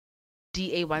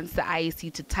DA wants the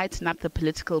IEC to tighten up the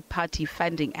Political Party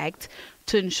Funding Act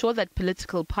to ensure that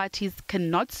political parties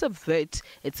cannot subvert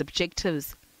its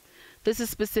objectives. This is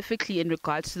specifically in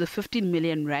regards to the 15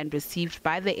 million rand received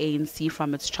by the ANC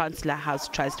from its Chancellor House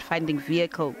trust funding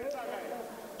vehicle.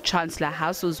 Chancellor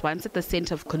House was once at the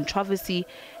center of controversy,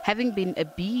 having been a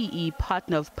BEE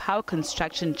partner of power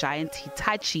construction giant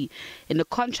Hitachi in a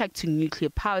contract to nuclear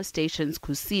power stations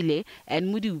Kusile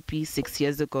and Mudupi 6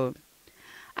 years ago.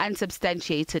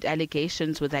 Unsubstantiated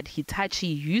allegations were that Hitachi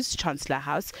used Chancellor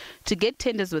House to get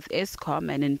tenders with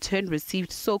Eskom and in turn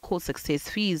received so-called success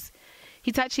fees.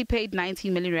 Hitachi paid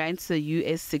 19 million rand to the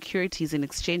U.S. Securities and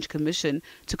Exchange Commission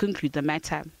to conclude the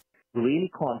matter. We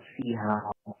really can't see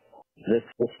how this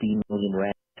 15 million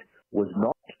rand was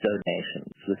not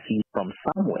donations received from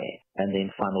somewhere and then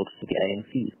funneled to the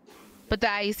ANC. But the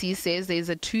IEC says there is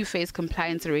a two-phase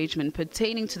compliance arrangement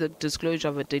pertaining to the disclosure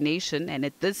of a donation, and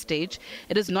at this stage,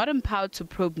 it is not empowered to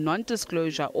probe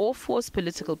non-disclosure or force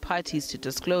political parties to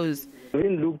disclose.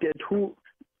 We looked at who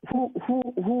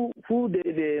the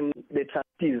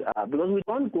trustees are, because we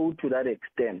don't go to that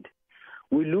extent.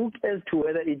 We look as to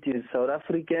whether it is South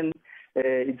African,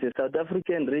 it's a South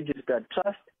African registered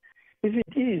trust. If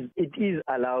it is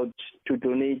allowed to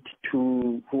donate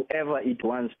to whoever it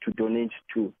wants to donate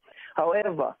to.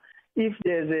 However, if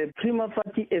there's a prima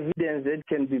facie evidence that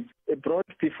can be brought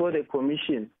before the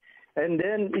commission, and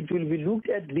then it will be looked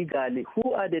at legally,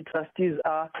 who are the trustees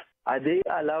are they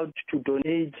allowed to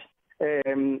donate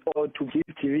or to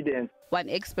give dividends? One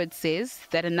expert says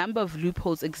that a number of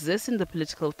loopholes exist in the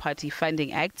Political Party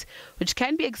Funding Act, which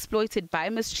can be exploited by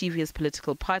mischievous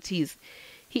political parties.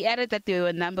 He added that there were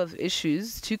a number of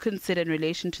issues to consider in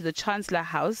relation to the Chancellor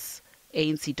House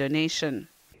ANC donation.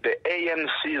 The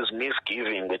ANC's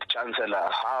misgiving with Chancellor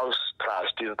House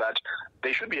Trust is that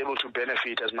they should be able to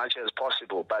benefit as much as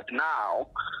possible. But now,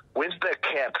 with the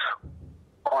cap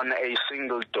on a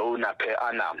single donor per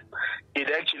annum, it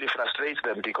actually frustrates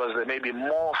them because there may be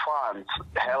more funds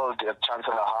held at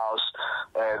Chancellor House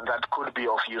that could be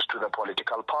of use to the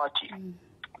political party.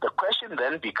 The question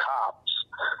then becomes,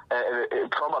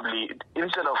 probably,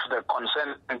 instead of the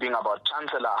concern being about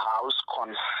Chancellor House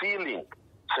concealing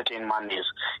certain monies,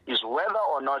 is whether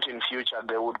or not in future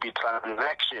there would be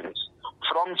transactions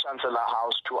from Chancellor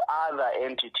House to other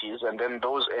entities, and then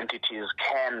those entities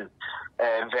can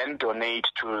then donate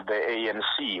to the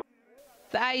ANC.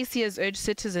 The IEC has urged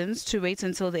citizens to wait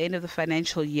until the end of the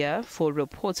financial year for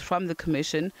reports from the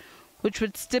Commission, which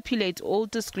would stipulate all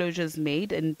disclosures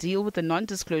made and deal with the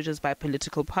non-disclosures by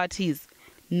political parties,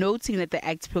 noting that the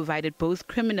Act provided both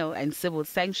criminal and civil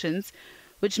sanctions,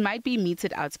 which might be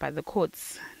meted out by the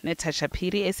courts. Natasha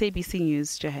Piri, SABC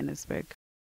News, Johannesburg.